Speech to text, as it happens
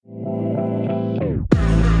My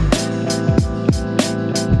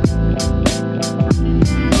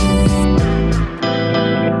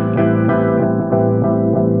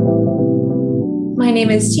name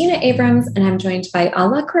is Gina Abrams, and I'm joined by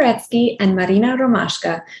Alla Koretsky and Marina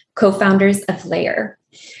Romaschko, co-founders of Layer.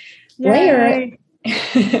 Yay. Layer.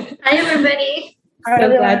 Hi, everybody.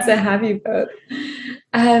 So glad to have you both.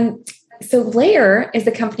 So Layer is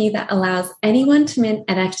a company that allows anyone to mint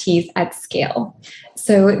NFTs at scale.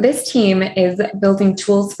 So this team is building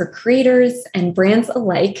tools for creators and brands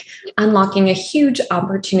alike, unlocking a huge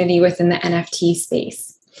opportunity within the NFT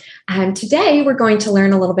space. And today we're going to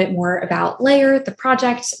learn a little bit more about Layer, the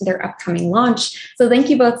project, their upcoming launch. So thank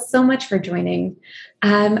you both so much for joining.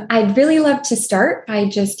 I'd really love to start by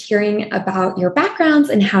just hearing about your backgrounds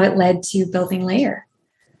and how it led to building Layer.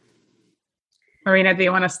 Marina, do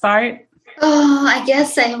you want to start? Oh, I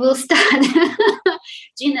guess I will start.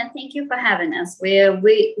 Gina, thank you for having us. We were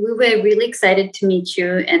really excited to meet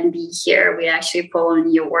you and be here. We actually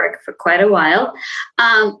following your work for quite a while.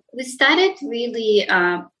 We started really...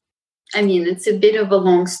 it's a bit of a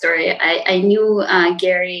long story. I knew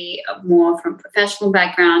Gary more from professional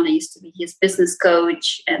background. I used to be his business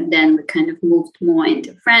coach, and then we kind of moved more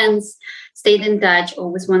into friends, stayed in touch,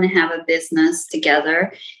 always want to have a business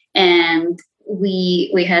together. And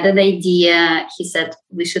we had an idea. He said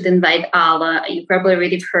we should invite Alla. You probably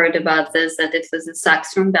already heard about this, that it was a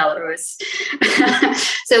sax from Belarus.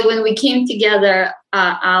 So when we came together,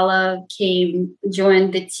 Alla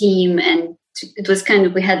joined the team, and it was kind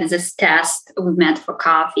of, we had this test. We met for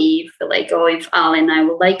coffee for if Alla and I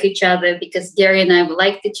will like each other, because Gary and I will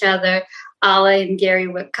like each other. Alla and Gary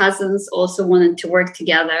were cousins, also wanted to work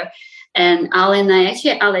together. And Alla and I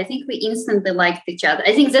think we instantly liked each other.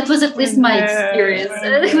 I think that was at least my experience.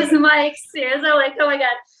 It was my experience. I'm like, oh my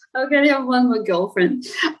God, I'm going to have one more girlfriend.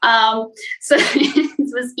 So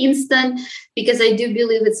it was instant, because I do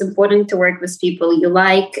believe it's important to work with people you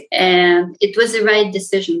like. And it was the right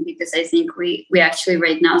decision, because I think we actually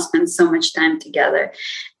right now spend so much time together.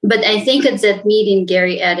 But I think at that meeting,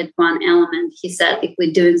 Gary added one element. He said, if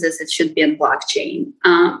we're doing this, it should be on blockchain.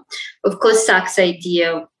 Of course, Sax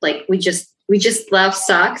idea, we just love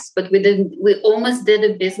Sax, but we almost did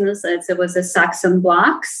a business as it was a Sax on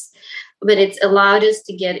blocks. But it's allowed us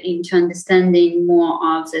to get into understanding more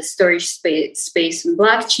of the storage space in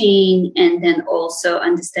blockchain, and then also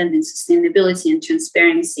understanding sustainability and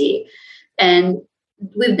transparency. And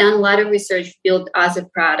we've done a lot of research, built other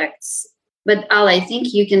products. But Alla, I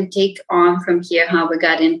think you can take on from here how we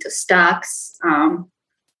got into stocks,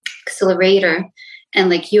 accelerator,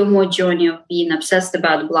 and your more journey of being obsessed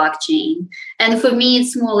about blockchain. And for me,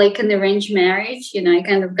 it's more like an arranged marriage. I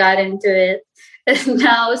kind of got into it. And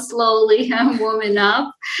now slowly I'm warming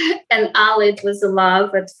up. And Alla, it was a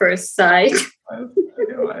love at first sight.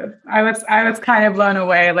 I was kind of blown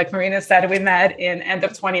away. Like Marina said, we met in end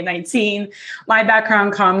of 2019. My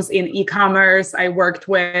background comes in e-commerce. I worked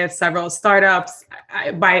with several startups. I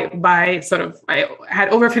had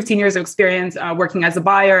over 15 years of experience working as a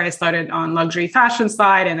buyer. I started on luxury fashion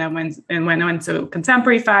side, and then went to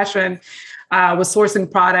contemporary fashion. Was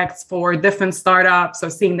sourcing products for different startups, so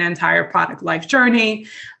seeing the entire product life journey.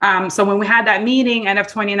 So when we had that meeting, end of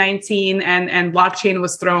 2019, and blockchain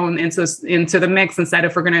was thrown into the mix and said,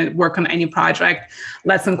 if we're going to work on any project,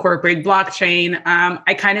 let's incorporate blockchain.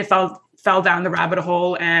 I kind of fell down the rabbit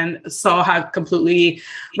hole and saw how completely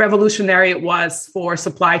revolutionary it was for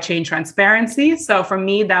supply chain transparency. So for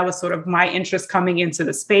me, that was sort of my interest coming into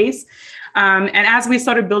the space. And as we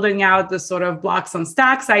started building out the sort of blocks on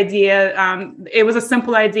stacks idea, it was a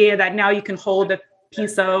simple idea that now you can hold a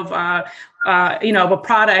piece of, of a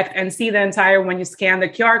product and see the entire, when you scan the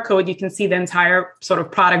QR code, you can see the entire sort of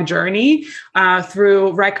product journey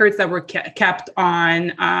through records that were kept on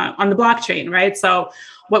the blockchain, right? So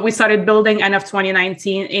what we started building end of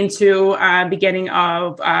 2019 into beginning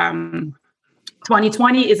of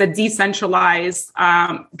 2020 is a decentralized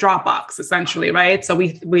Dropbox, essentially, right? So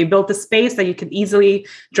we built a space that you can easily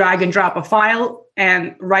drag and drop a file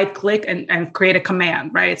and right click and create a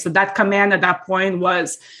command, right? So that command at that point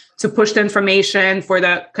was to push the information for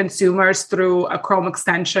the consumers through a Chrome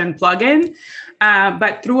extension plugin.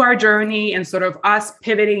 But through our journey and sort of us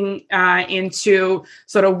pivoting into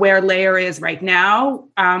sort of where Layer is right now,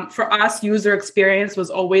 for us, user experience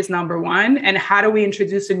was always number one. And how do we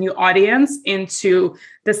introduce a new audience into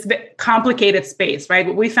this complicated space, right?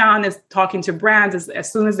 What we found is talking to brands is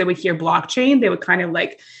as soon as they would hear blockchain, they would kind of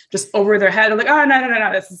like just over their head, like, oh,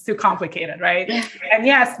 no, this is too complicated, right? And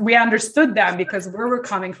yes, we understood them because we were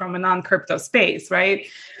coming from a non-crypto space, right?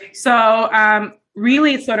 So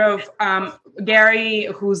really sort of Gary,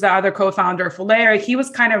 who's the other co-founder for Layer, he was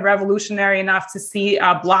kind of revolutionary enough to see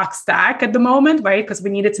a block stack at the moment, right? Because we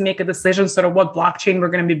needed to make a decision sort of what blockchain we're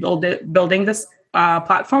going to be building this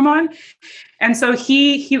platform on. And so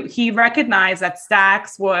he recognized that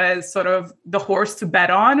Stacks was sort of the horse to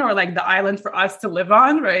bet on, or like the island for us to live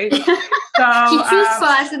on, right? So he chose for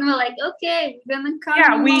us, and we're like, okay, we're gonna come.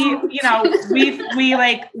 Yeah,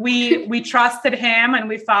 we trusted him, and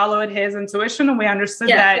we followed his intuition, and we understood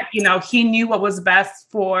that he knew what was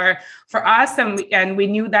best for us, and we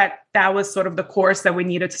knew that was sort of the course that we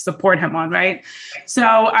needed to support him on, right?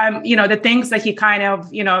 So the things that he kind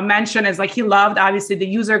of mentioned is like he loved obviously the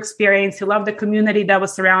user experience, he loved the community that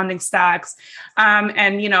was surrounding Stacks,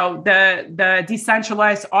 and the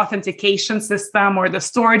decentralized authentication system or the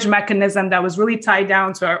storage mechanism that was really tied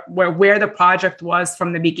down to where the project was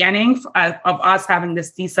from the beginning of us having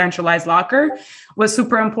this decentralized locker was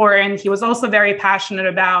super important. He was also very passionate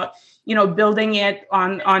about building it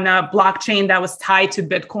on a blockchain that was tied to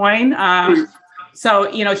Bitcoin.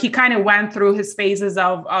 So, he kind of went through his phases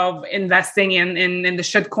of investing in the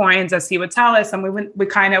shit coins, as he would tell us. And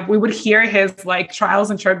we would hear his like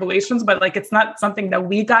trials and tribulations, but like, it's not something that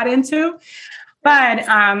we got into. But,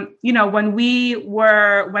 when we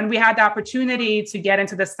had the opportunity to get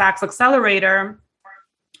into the Stacks Accelerator,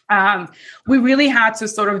 we really had to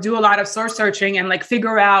sort of do a lot of source searching and like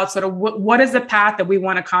figure out sort of what is the path that we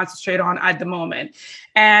want to concentrate on at the moment.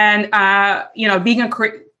 And,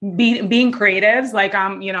 being creatives, like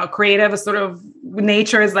creative is sort of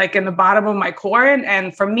nature is like in the bottom of my core.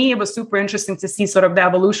 And for me, it was super interesting to see sort of the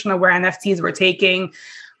evolution of where NFTs were taking,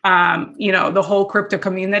 the whole crypto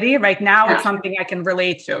community. Right now, it's something I can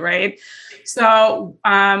relate to, right? So,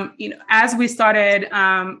 as we started,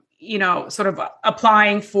 sort of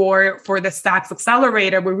applying for the Stacks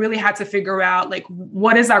Accelerator, we really had to figure out like,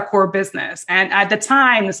 what is our core business? And at the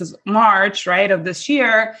time, this is March, right, of this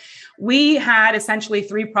year, we had essentially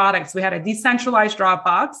 3 products. We had a decentralized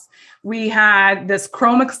Dropbox. We had this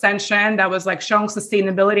Chrome extension that was like showing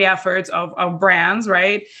sustainability efforts of brands,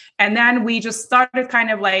 right? And then we just started kind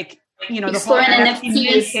of like, the whole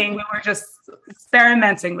NFT thing, we were just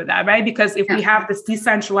experimenting with that, right? Because if we have this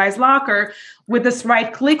decentralized locker, with this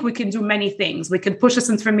right click, we can do many things. We can push this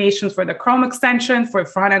information for the Chrome extension, for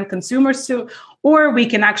front-end consumers too, or we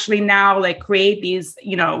can actually now like create these,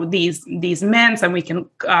 these mints, and we can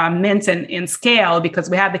mint in scale because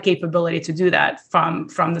we have the capability to do that from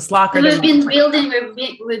this locker. We've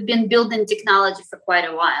been building technology for quite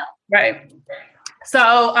a while. Right.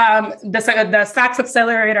 So the Stacks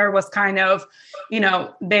Accelerator was kind of,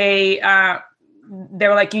 they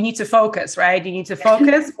were like, you need to focus, right? You need to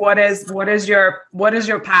focus. What is your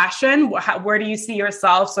passion? Where do you see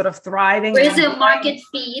yourself sort of thriving? Where's the market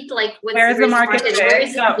feed? Like, where's the market feed? Where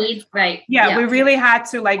is the need? Right. Yeah, we really had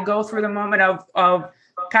to like go through the moment of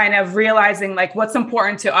kind of realizing like what's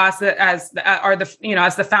important to us as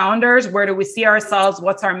the founders. Where do we see ourselves?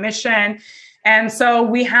 What's our mission? And so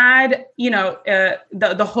we had,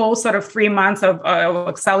 the whole sort of 3 months of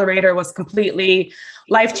Accelerator was completely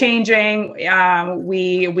life-changing.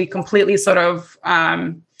 We completely sort of,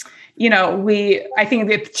 I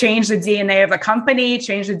think it changed the DNA of the company,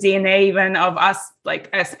 changed the DNA even of us, like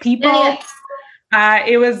as people. Yeah.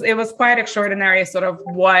 It was quite extraordinary, sort of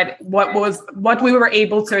what we were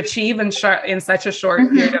able to achieve in such a short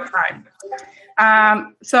period of time.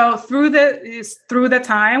 So through the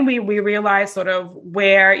time, we realized sort of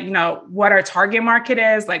where, what our target market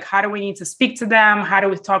is, like, how do we need to speak to them? How do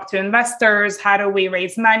we talk to investors? How do we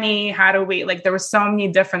raise money? There were so many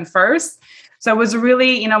different firsts. So it was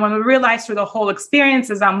really, when we realized through the whole experience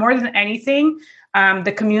is that more than anything,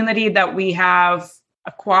 the community that we have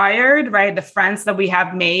acquired, right? The friends that we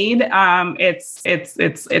have made,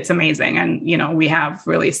 it's amazing. And, we have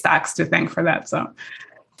really Stacks to thank for that. So,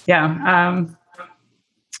 yeah.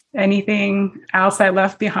 Anything else I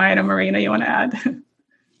left behind, or Marina, you want to add?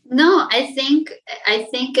 No, I think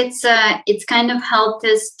it's kind of helped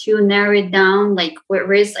us to narrow it down. Like,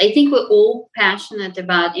 whereas I think we're all passionate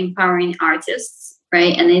about empowering artists,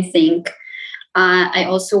 right? And I think I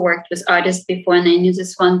also worked with artists before, and I knew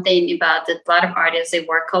this one thing about that. A lot of artists, they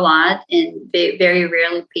work a lot and they very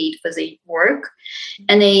rarely paid for their work.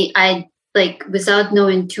 And I like, without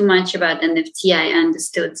knowing too much about NFT, I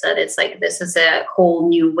understood that it's like, this is a whole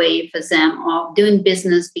new way for them of doing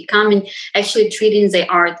business, actually treating the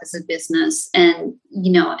art as a business. And,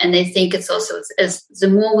 and I think it's also, as the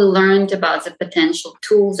more we learned about the potential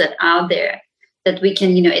tools that are out there, that we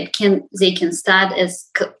can, they can start as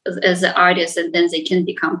an artist, and then they can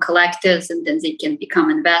become collectors, and then they can become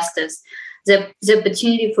investors. The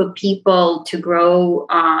opportunity for people to grow,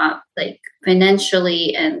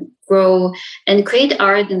 financially and grow and create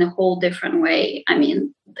art in a whole different way. I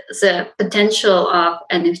mean, the potential of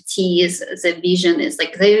NFTs, the vision is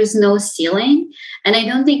like there's no ceiling. And I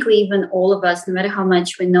don't think we even, all of us, no matter how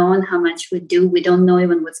much we know and how much we do, we don't know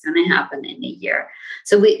even what's going to happen in a year.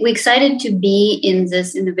 So we're excited to be in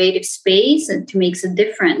this innovative space and to make a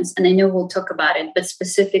difference. And I know we'll talk about it, but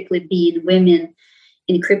specifically being women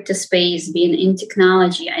in crypto space, being in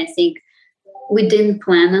technology, I think we didn't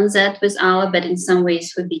plan on that with Alla, but in some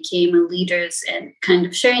ways we became leaders and kind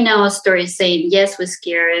of sharing our stories, saying, yes, we're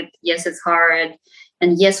scared. Yes, it's hard.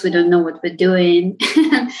 And yes, we don't know what we're doing,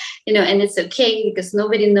 and it's okay because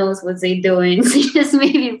nobody knows what they're doing. So just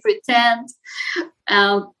maybe pretend.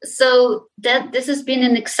 So that this has been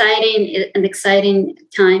an exciting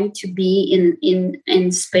time to be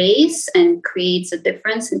in space and create a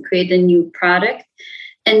difference and create a new product.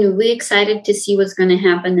 And we're excited to see what's going to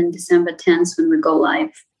happen in December 10th when we go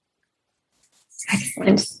live.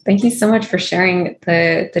 Excellent. Thank you so much for sharing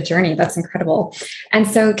the journey. That's incredible. And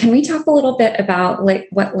so can we talk a little bit about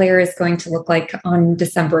what Layer is going to look like on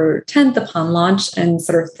December 10th upon launch and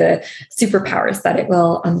sort of the superpowers that it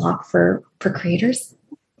will unlock for creators?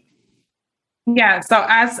 Yeah. So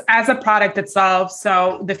as a product itself,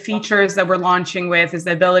 so the features that we're launching with is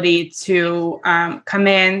the ability to come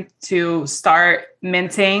in to start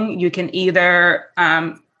minting. You can either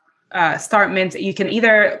you can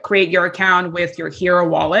either create your account with your Hero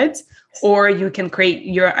wallet, or you can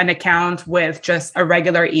create an account with just a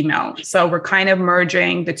regular email. So we're kind of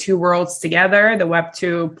merging the two worlds together, the Web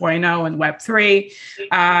 2.0 and Web 3,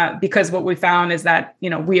 because what we found is that,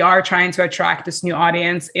 we are trying to attract this new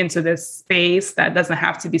audience into this space that doesn't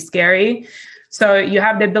have to be scary. So you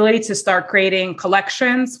have the ability to start creating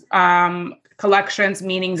collections,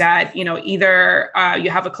 meaning that, either you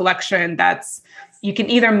have a collection you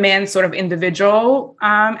can either mint sort of individual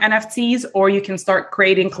NFTs, or you can start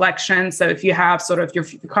creating collections. So if you have you're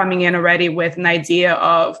coming in already with an idea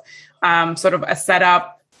of sort of a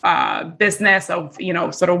setup business of,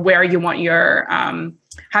 sort of where you want your,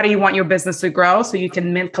 how do you want your business to grow? So you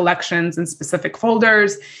can mint collections in specific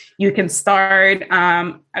folders. You can start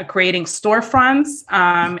creating storefronts,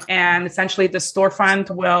 and essentially the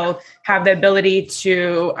storefront will have the ability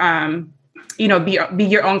to, be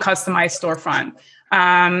your own customized storefront.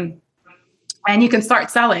 And you can start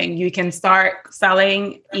selling. You can start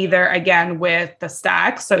selling either, again, with the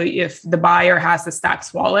Stacks. So if the buyer has the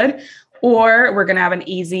Stacks wallet, or we're going to have an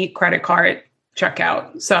easy credit card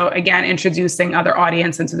checkout. So again, introducing other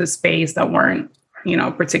audience into the space that weren't,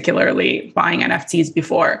 particularly buying NFTs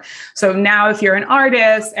before. So now if you're an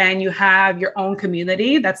artist and you have your own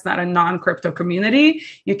community, that's not a non-crypto community,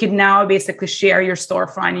 you can now basically share your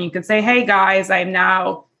storefront, and you can say, hey guys, I'm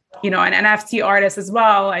now, an NFT artist as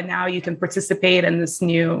well. And now you can participate in this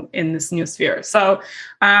new sphere. So,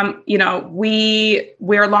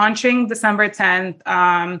 we're launching December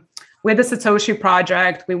 10th, with the Satoshi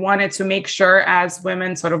project. We wanted to make sure, as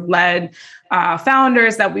women sort of led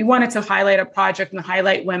founders, that we wanted to highlight a project and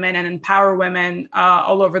highlight women and empower women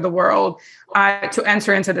all over the world to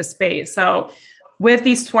enter into the space. So with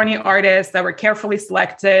these 20 artists that were carefully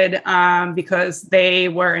selected because they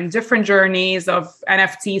were in different journeys of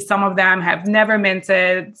NFT. Some of them have never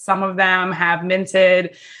minted. Some of them have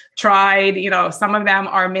minted, tried, some of them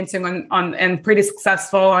are minting on and pretty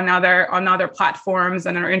successful on other platforms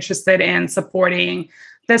and are interested in supporting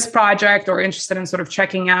this project or interested in sort of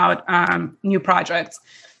checking out new projects.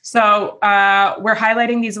 So we're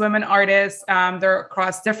highlighting these women artists. They're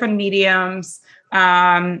across different mediums.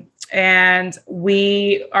 And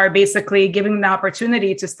we are basically giving them the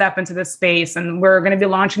opportunity to step into this space. And we're going to be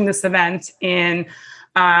launching this event in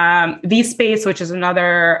the Space, which is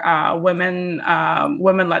another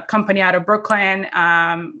women-led company out of Brooklyn.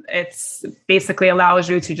 It's basically allows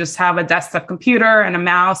you to just have a desktop computer and a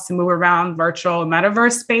mouse to move around virtual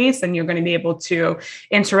metaverse space, and you're going to be able to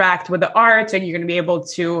interact with the art, and you're going to be able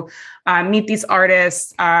to meet these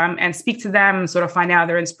artists and speak to them and sort of find out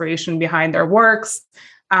their inspiration behind their works.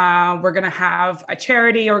 We're going to have a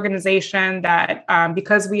charity organization that,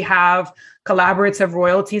 because we have collaborative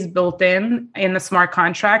royalties built in the smart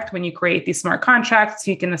contract, when you create these smart contracts,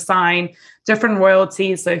 you can assign different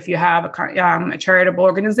royalties. So if you have a charitable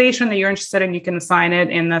organization that you're interested in, you can assign it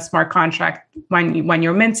in the smart contract when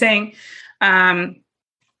you're minting.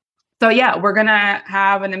 So yeah, we're going to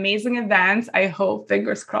have an amazing event. I hope,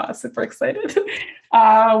 fingers crossed, super excited.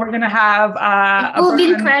 We're going to have... it will be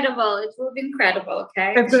incredible. It will be incredible,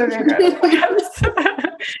 okay? It's going to be incredible, yes.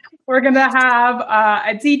 We're going to have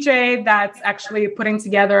a DJ that's actually putting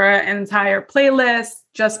together an entire playlist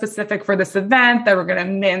just specific for this event that we're going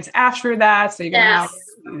to mint after that. So you're going to have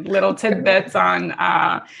little tidbits on,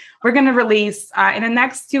 we're going to release in the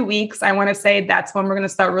next 2 weeks. I want to say that's when we're going to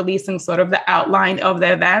start releasing sort of the outline of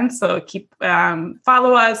the event. So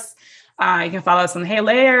follow us. You can follow us on Hey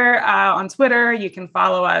Layer on Twitter. You can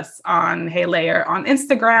follow us on Hey Layer on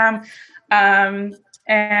Instagram.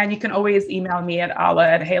 And you can always email me at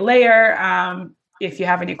alla@heylayer if you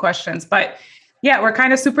have any questions. But yeah, we're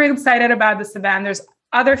kind of super excited about this event. There's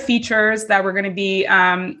other features that we're going to be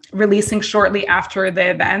releasing shortly after the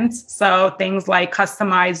event. So things like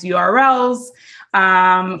customized URLs,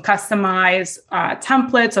 customize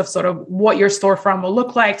templates of sort of what your storefront will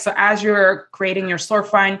look like. So as you're creating your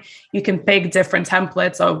storefront, you can pick different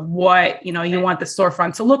templates of what you want the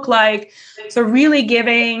storefront to look like. So really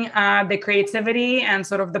giving the creativity and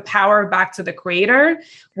sort of the power back to the creator.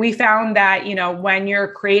 We found that when you're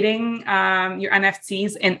creating your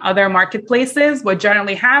NFTs in other marketplaces, what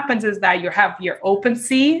generally happens is that you have your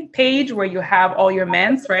OpenSea page where you have all your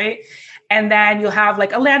mints, right? And then you'll have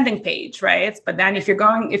like a landing page, right? But then if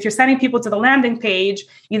you're sending people to the landing page,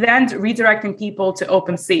 you then redirecting people to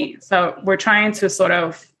OpenSea. So we're trying to sort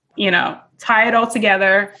of, tie it all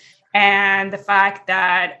together. And the fact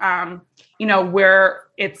that,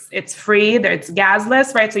 it's free, that it's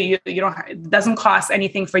gasless, right? So it doesn't cost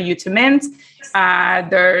anything for you to mint.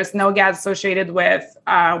 There's no gas associated with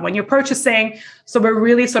when you're purchasing. So we're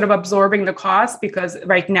really sort of absorbing the cost because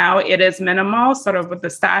right now it is minimal, sort of with the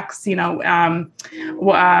stacks, with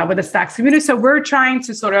the stacks community. So we're trying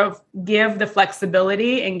to sort of give the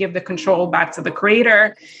flexibility and give the control back to the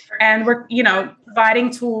creator. And we're, providing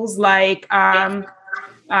tools like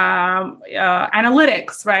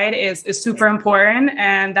analytics, right, is super important.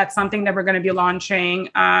 And that's something that we're going to be launching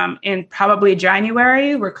in probably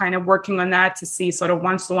January. We're kind of working on that to see sort of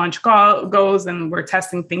once the launch goes and we're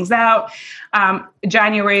testing things out.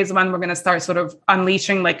 January is when we're going to start sort of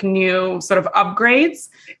unleashing like new sort of upgrades.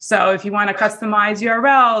 So if you want to customize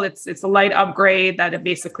URL, it's a light upgrade that it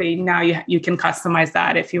basically now you can customize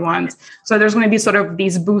that if you want. So there's going to be sort of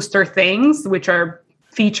these booster things, which are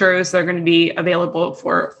features that are going to be available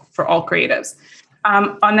for all creatives.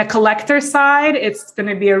 On the collector side, it's going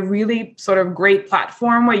to be a really sort of great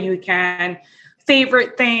platform where you can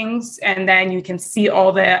favorite things and then you can see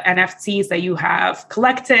all the NFTs that you have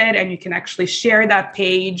collected and you can actually share that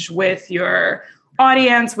page with your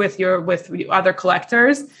audience, with other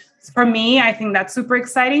collectors. For me, I think that's super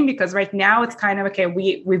exciting because right now it's kind of, okay,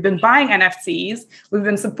 we've been buying NFTs. We've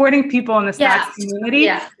been supporting people in the stacks community,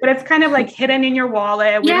 but it's kind of like hidden in your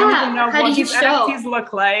wallet. We don't even know what these NFTs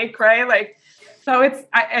look like, right? Like, so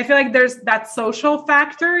I feel like there's that social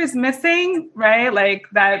factor is missing, right? Like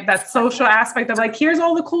that social aspect of like, here's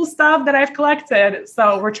all the cool stuff that I've collected.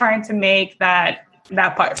 So we're trying to make that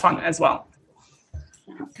part fun as well.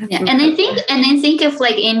 Yeah, and I think if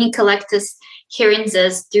like any collectors hearing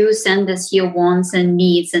this, do send us your wants and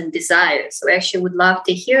needs and desires. So actually would love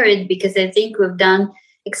to hear it because I think we've done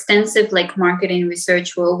extensive like marketing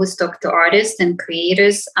research. We always talk to artists and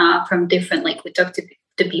creators from different, like we talk to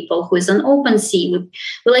people who is on OpenSea.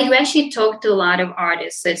 We actually talk to a lot of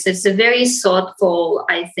artists. So it's a very thoughtful,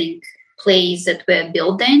 I think, place that we're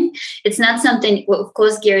building. It's not something, well, of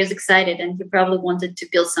course, Gary is excited and he probably wanted to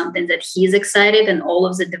build something that he's excited and all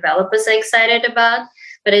of the developers are excited about.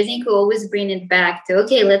 But I think we always bring it back to,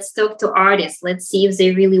 okay, let's talk to artists. Let's see if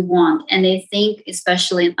they really want. And I think,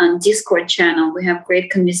 especially on Discord channel, we have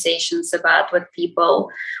great conversations about what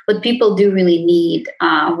people do really need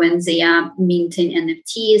when they are minting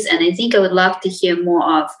NFTs. And I think I would love to hear more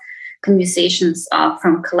of conversations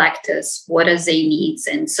from collectors. What are their needs?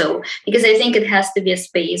 And so, because I think it has to be a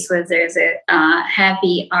space where there's a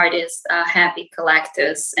happy artists, happy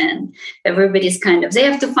collectors, and everybody's kind of, they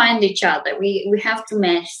have to find each other. We have to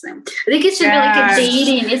match them. I think it should be like a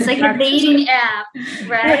dating. It's like a dating app,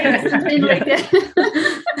 right? Something like that.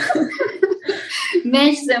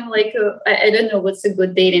 Match them like I don't know what's a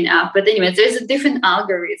good dating app, but anyway, there's a different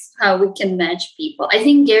algorithm how we can match people. I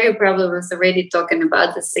think Gary probably was already talking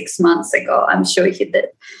about this 6 months ago. I'm sure he did.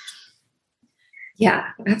 Yeah,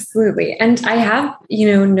 absolutely. And I have,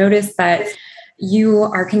 noticed that you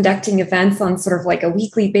are conducting events on sort of like a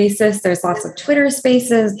weekly basis. There's lots of Twitter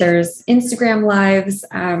spaces, there's Instagram lives,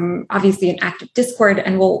 obviously an active Discord,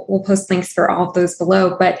 and we'll post links for all of those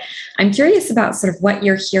below. But I'm curious about sort of what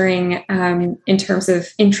you're hearing in terms of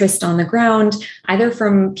interest on the ground, either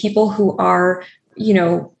from people who are,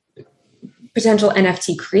 potential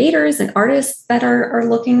NFT creators and artists that are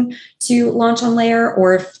looking to launch on Layer,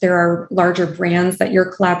 or if there are larger brands that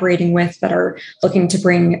you're collaborating with that are looking to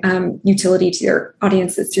bring utility to their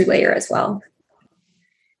audiences through Layer as well.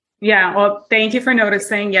 Yeah, well, thank you for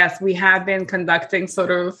noticing. Yes, we have been conducting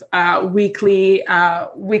sort of weekly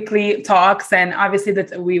talks, and obviously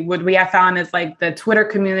that what we have found is like the Twitter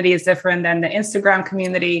community is different than the Instagram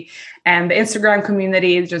community, and the Instagram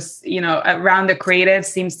community is just around the creative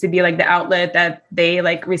seems to be like the outlet that they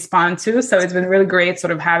like respond to. So it's been really great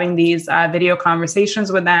sort of having these video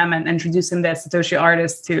conversations with them and introducing the Satoshi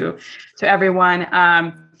artists to everyone.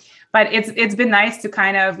 But it's been nice to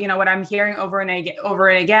kind of, what I'm hearing over and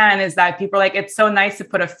again is that people are like, it's so nice to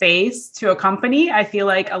put a face to a company. I feel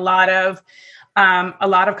like a lot of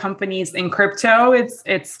companies in crypto,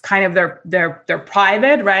 it's kind of they're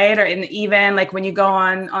private, right? And even like when you go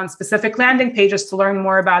on specific landing pages to learn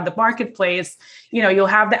more about the marketplace, you'll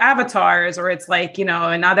have the avatars, or it's like,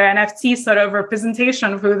 another NFT sort of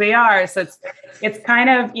representation of who they are. So it's kind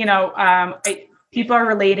of, people are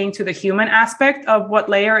relating to the human aspect of what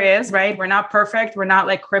Layer is, right? We're not perfect. We're not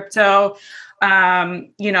like crypto.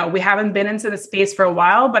 We haven't been into the space for a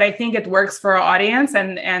while, but I think it works for our audience.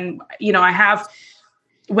 And I have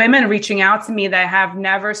women reaching out to me that have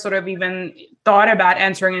never sort of even thought about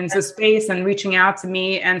entering into space and reaching out to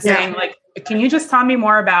me and saying like, can you just tell me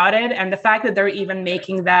more about it? And the fact that they're even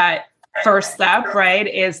making that first step, right,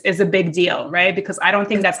 is a big deal, right? Because I don't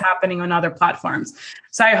think that's happening on other platforms.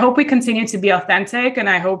 So I hope we continue to be authentic, and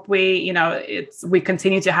I hope we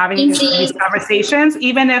continue to having these conversations,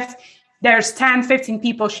 even if there's 10, 15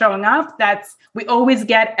 people showing up. We always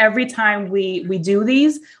get every time we do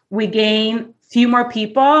these, we gain few more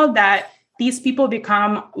people, that these people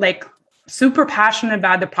become like super passionate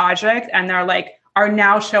about the project, and they're like, are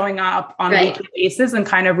now showing up on a weekly basis and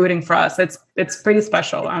kind of rooting for us. It's pretty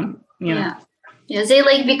special. Yeah, they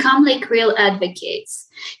like become like real advocates.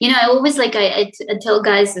 I always like I tell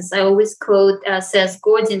guys this. I always quote Seth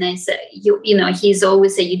Godin. I say he's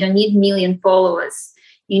always say you don't need 1 million followers.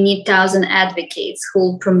 You need 1,000 advocates who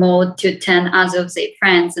will promote to 10 other of their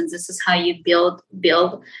friends, and this is how you build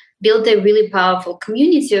a really powerful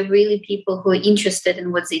community of really people who are interested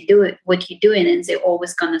in what you're doing, and they're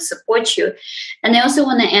always going to support you. And I also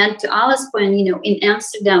want to add to Alla's point, in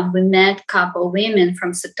Amsterdam, we met a couple women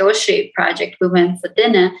from Satoshi project. We went for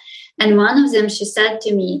dinner, and one of them, she said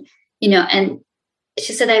to me, and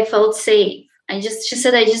she said, I felt safe. She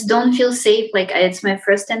said, I just don't feel safe. Like it's my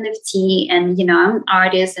first NFT, and, I'm an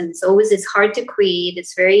artist, and it's hard to create.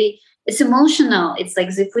 It's emotional. It's like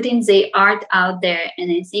they put in the art out there.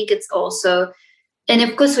 And I think it's also, and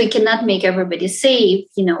of course we cannot make everybody safe,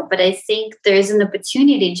 but I think there's an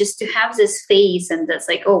opportunity just to have this face, and that's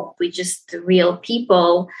like, oh, we just real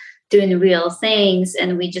people doing real things,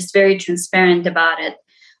 and we just very transparent about it.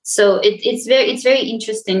 So it's very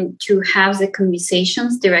interesting to have the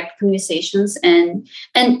conversations, direct conversations, and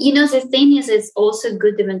the thing is, it's also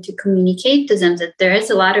good even to communicate to them that there is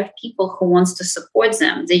a lot of people who wants to support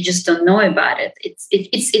them. They just don't know about it.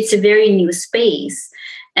 It's a very new space,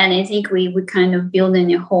 and I think we kind of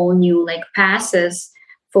building a whole new like passes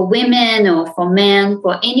for women or for men,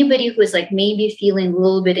 for anybody who is like maybe feeling a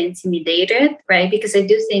little bit intimidated, right? Because I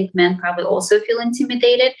do think men probably also feel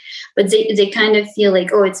intimidated, but they kind of feel like,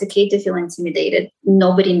 oh, it's okay to feel intimidated.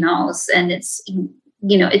 Nobody knows. And it's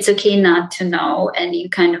okay not to know, and you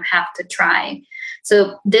kind of have to try.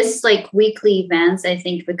 So this like weekly events, I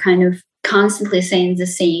think we're kind of constantly saying the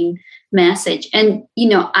same message. And,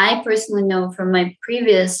 I personally know from my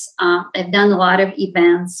previous, I've done a lot of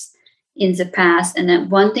events in the past. And then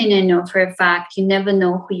one thing I know for a fact, you never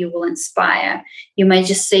know who you will inspire. You might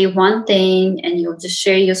just say one thing and you'll just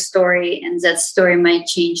share your story, and that story might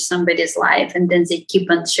change somebody's life. And then they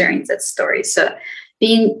keep on sharing that story. So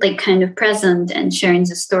being like kind of present and sharing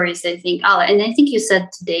the stories, I think, and I think you said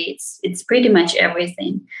today, it's pretty much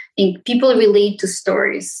everything. I think people relate to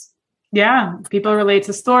stories. Yeah, people relate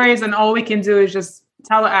to stories, and all we can do is just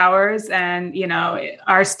tell ours. And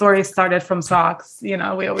our story started from socks. We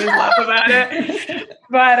always laugh about it,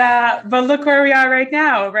 but look where we are right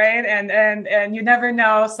now, right? And you never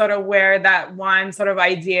know sort of where that one sort of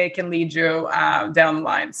idea can lead you down the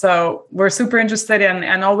line. So we're super interested in,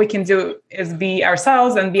 and all we can do is be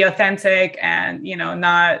ourselves and be authentic, and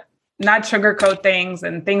not sugarcoat things,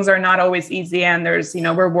 and things are not always easy. And there's,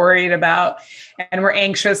 we're worried about, and we're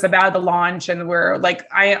anxious about the launch. And we're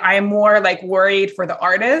like, I am more like worried for the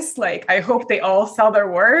artists. Like, I hope they all sell their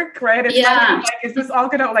work, right? It's not like, is this all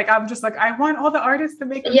gonna, like, I'm just like, I want all the artists to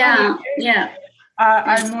make money. Yeah.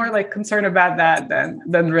 I'm more like concerned about that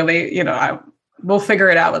than really, we'll figure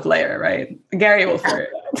it out with Layer, right? Gary will figure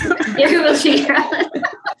it out. Gary will figure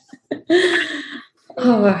it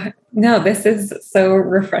out. No, this is so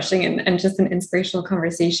refreshing and just an inspirational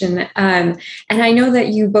conversation. And I know that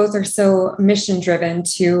you both are so mission driven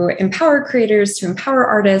to empower creators, to empower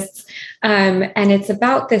artists. And it's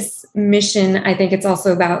about this mission. I think it's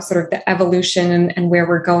also about sort of the evolution and where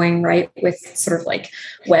we're going, right? With sort of like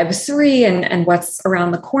Web3 and what's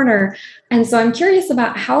around the corner. And so I'm curious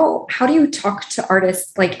about how do you talk to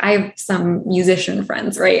artists? Like I have some musician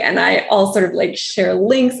friends, right? And I'll sort of like share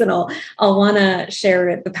links and I'll want to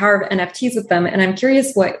share the power of NFTs with them. And I'm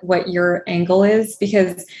curious what your angle is,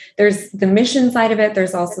 because there's the mission side of it.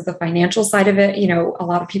 There's also the financial side of it. You know, a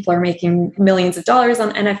lot of people are making millions of dollars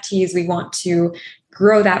on NFTs. We want to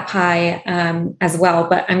grow that pie as well.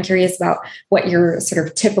 But I'm curious about what your sort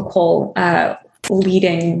of typical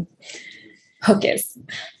leading hook is.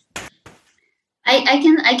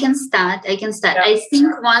 I can start. Yeah. I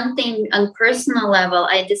think one thing on personal level,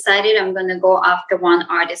 I decided I'm going to go after one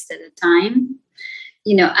artist at a time.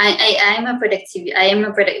 You know, my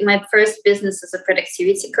first business is a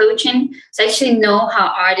productivity coaching. So I actually know how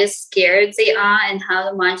artists scared they are and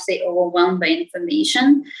how much they overwhelmed by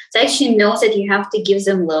information. So I actually know that you have to give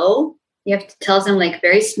them low. You have to tell them like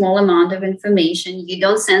very small amount of information. You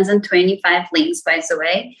don't send them 25 links, by the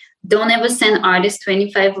way. Don't ever send artists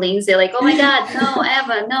 25 links. They're like, oh my God, no,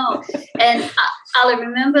 ever, no. And I'll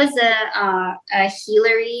remember the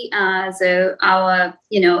Hillary, our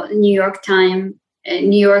New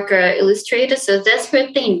Yorker illustrator. So that's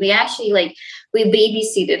her thing. We actually we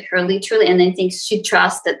babysitted her literally. And I think she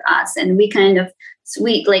trusted us. And we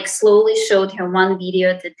slowly showed her one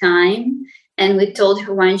video at a time. And we told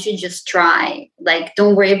her, why don't you just try? Like,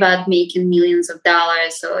 don't worry about making millions of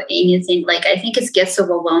dollars or anything. Like, I think it gets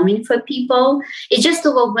overwhelming for people. It's just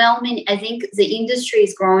overwhelming. I think the industry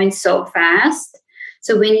is growing so fast.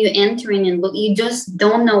 So when you enter in and look, you just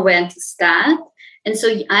don't know where to start. And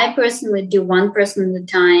so I personally do one person at a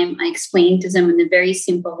time. I explain to them in a very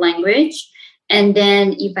simple language. And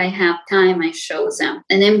then if I have time, I show them.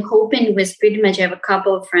 And I'm hoping with pretty much I have a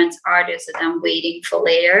couple of friends, artists that I'm waiting for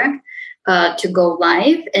later to go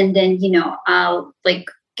live. And then, I'll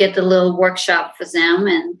get a little workshop for them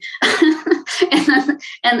and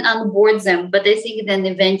and onboard them. But I think then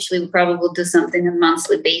eventually we'll probably do something on a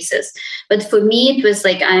monthly basis. But for me, it was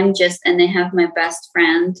like, and I have my best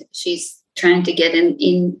friend, she's trying to get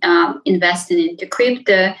investing into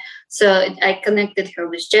crypto. So I connected her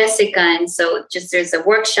with Jessica. And so just there's a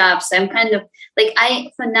workshop. So I'm kind of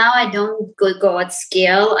for now, I don't go at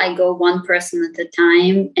scale. I go one person at a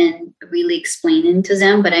time and really explaining to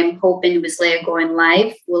them. But I'm hoping with Leia going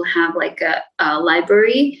live, we'll have a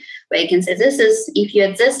library where I can say, this is, if you're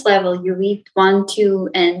at this level, you read 1, 2,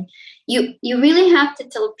 and you really have to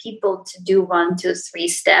tell people to do 1, 2, 3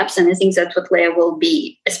 steps. And I think that's what Leia will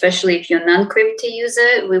be, especially if you're a non-crypto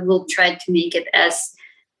user. We will try to make it as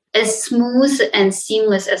smooth and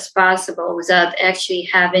seamless as possible without actually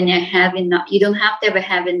you don't have to have a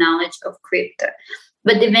heavy knowledge of crypto,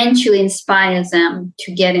 but eventually inspire them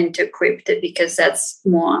to get into crypto because that's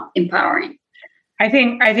more empowering. I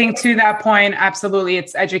think to that point, absolutely.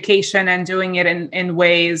 It's education and doing it in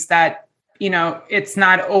ways that, it's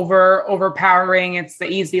not overpowering. It's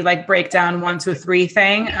the easy, breakdown 1, 2, 3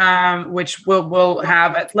 thing, which we'll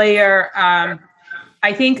have at Layer.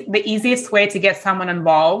 I think the easiest way to get someone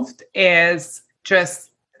involved is just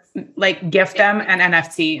gift them an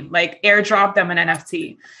NFT, airdrop them an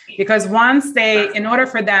NFT, because in order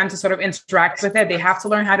for them to sort of interact with it, they have to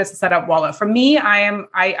learn how to set up wallet. For me,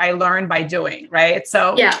 I learn by doing, right?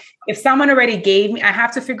 So if someone already gave me, I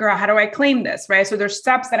have to figure out, how do I claim this, right? So there's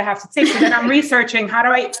steps that I have to take. So then I'm researching, how do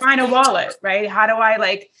I find a wallet, right? How do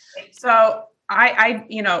I so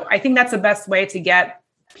I think that's the best way to get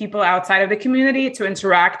people outside of the community to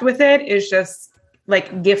interact with it, is just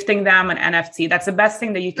gifting them an NFT. That's the best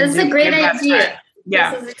thing that you can do. That's a great idea.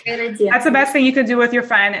 Yeah. This is a great idea. That's the best thing you can do with your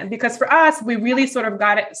friend. Because for us, we really sort of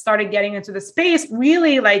started getting into the space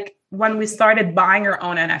really when we started buying our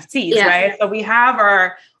own NFTs, right? So we have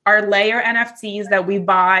our Layer NFTs that we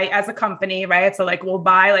buy as a company, right? So we'll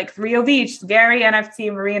buy 3 of each, Gary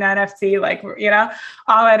NFT, Marina NFT,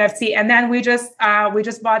 all NFT. And then we just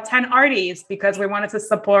bought 10 arties because we wanted to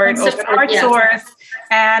support open art source.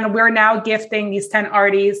 And we're now gifting these 10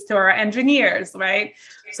 arties to our engineers, right?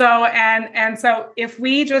 So, and so if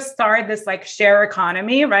we just start this share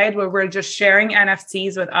economy, right, where we're just sharing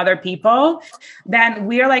NFTs with other people, then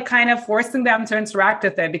we're kind of forcing them to interact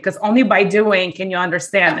with it, because only by doing can you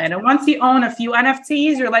understand it. And once you own a few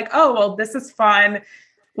NFTs, you're like, oh, well, this is fun.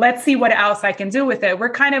 Let's see what else I can do with it. We're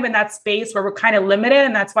kind of in that space where we're kind of limited.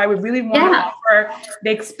 And that's why we really want to offer the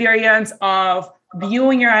experience of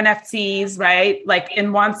viewing your NFTs, right? Like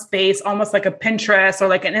in one space, almost like a Pinterest or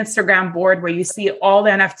like an Instagram board where you see all the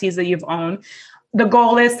NFTs that you've owned. The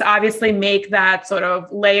goal is to obviously make that sort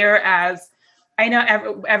of layer as, I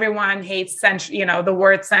know everyone hates the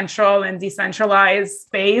word central and decentralized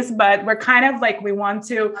space, but we're kind of like, we want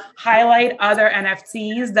to highlight other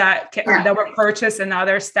NFTs that were purchased in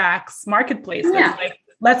other Stacks marketplaces. Yeah. Like,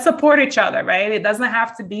 let's support each other, right? It doesn't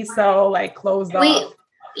have to be so like closed off.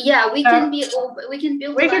 Yeah, we can be open. We can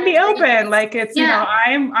build. We can be open. Like it's,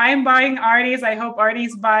 I'm buying Artie's. I hope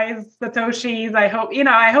Artie's buys Satoshi's. I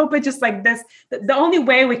hope it's just like this. The only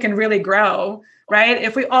way we can really grow, right?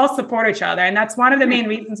 If we all support each other. And that's one of the main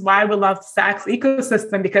reasons why we love Stacks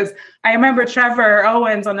ecosystem, because I remember Trevor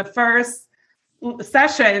Owens on the first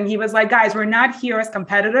session, he was like, guys, we're not here as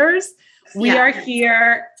competitors. We are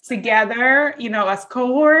here together, as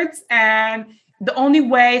cohorts. And the only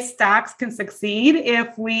way Stacks can succeed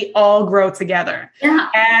if we all grow together. Yeah.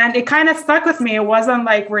 And it kind of stuck with me. It wasn't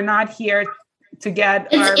like we're not here to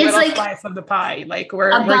get our little like slice of the pie. Like we're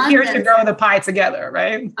here to grow the pie together,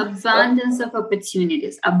 right? Abundance of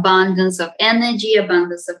opportunities, abundance of energy,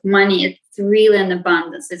 abundance of money. It's really an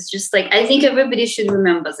abundance. It's just like, I think everybody should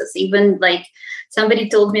remember this. Even like somebody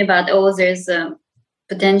told me about, there's a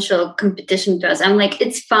potential competition to us. I'm like,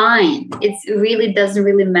 it's fine. It really doesn't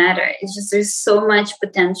really matter. It's just, there's so much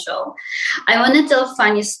potential. I want to tell a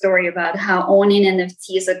funny story about how owning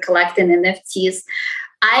NFTs or collecting NFTs.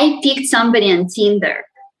 I picked somebody on Tinder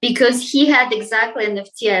because he had exactly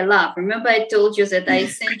NFT I love. Remember I told you that I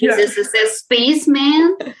sent you this as a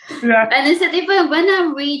spaceman? Yeah. And I said, when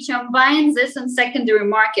I'm rich, I'm buying this on secondary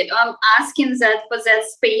market. I'm asking that for that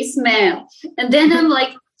spaceman. And then I'm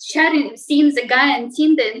like, seeing the guy on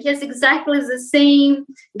Tinder, and he has exactly the same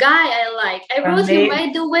guy I like. I wrote him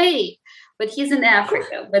right away, but he's in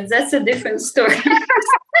Africa. But that's a different story.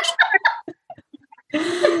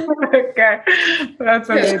 Okay, that's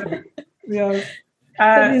amazing. Yeah,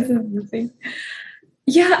 that is amazing.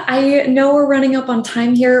 Yeah, I know we're running up on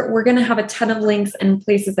time here. We're going to have a ton of links and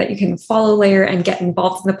places that you can follow Layer and get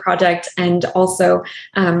involved in the project, and also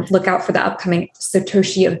look out for the upcoming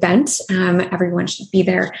Satoshi event. Everyone should be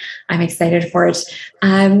there. I'm excited for it.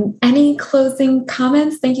 Any closing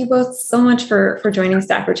comments? Thank you both so much for joining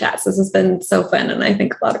Stacker Chats. This has been so fun, and I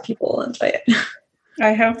think a lot of people will enjoy it.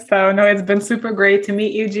 I hope so. No, it's been super great to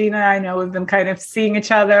meet you, Gina. I know we've been kind of seeing each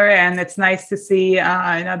other, and it's nice to see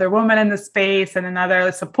another woman in the space and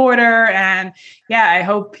another supporter. And I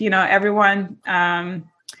hope, everyone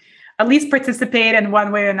at least participate in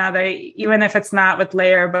one way or another, even if it's not with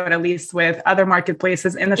Layer, but at least with other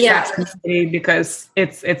marketplaces in the Stacks community, because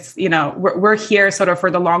it's we're here sort of for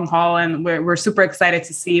the long haul, and we're super excited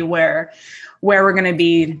to see where we're going to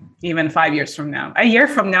be even 5 years from now, a year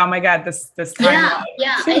from now. Oh my God, this time.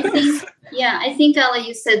 I think Alla,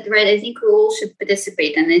 you said right. I think we all should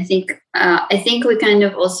participate, and I think we kind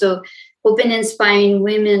of also open inspiring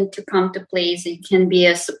women to come to place. You can be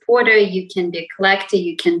a supporter, you can be a collector,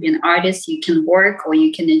 you can be an artist, you can work, or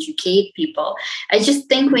you can educate people. I just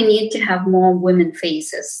think we need to have more women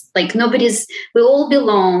faces. Like we all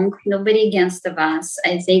belong, nobody against of us.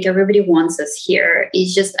 I think everybody wants us here.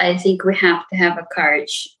 It's just, I think we have to have a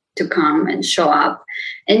courage to come and show up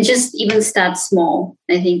and just even start small.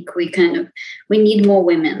 I think we need more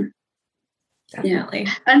women. Definitely.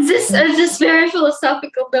 Yeah. And this very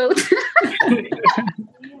philosophical note.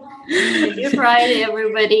 Happy Friday,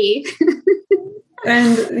 everybody.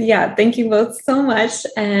 And thank you both so much.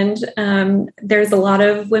 And there's a lot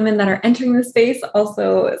of women that are entering the space,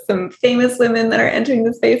 also some famous women that are entering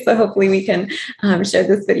the space. So hopefully we can share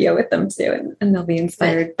this video with them too, and they'll be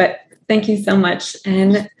inspired. But thank you so much.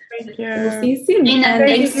 And thank you. We'll see you soon. Nina, and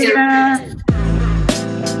thank you.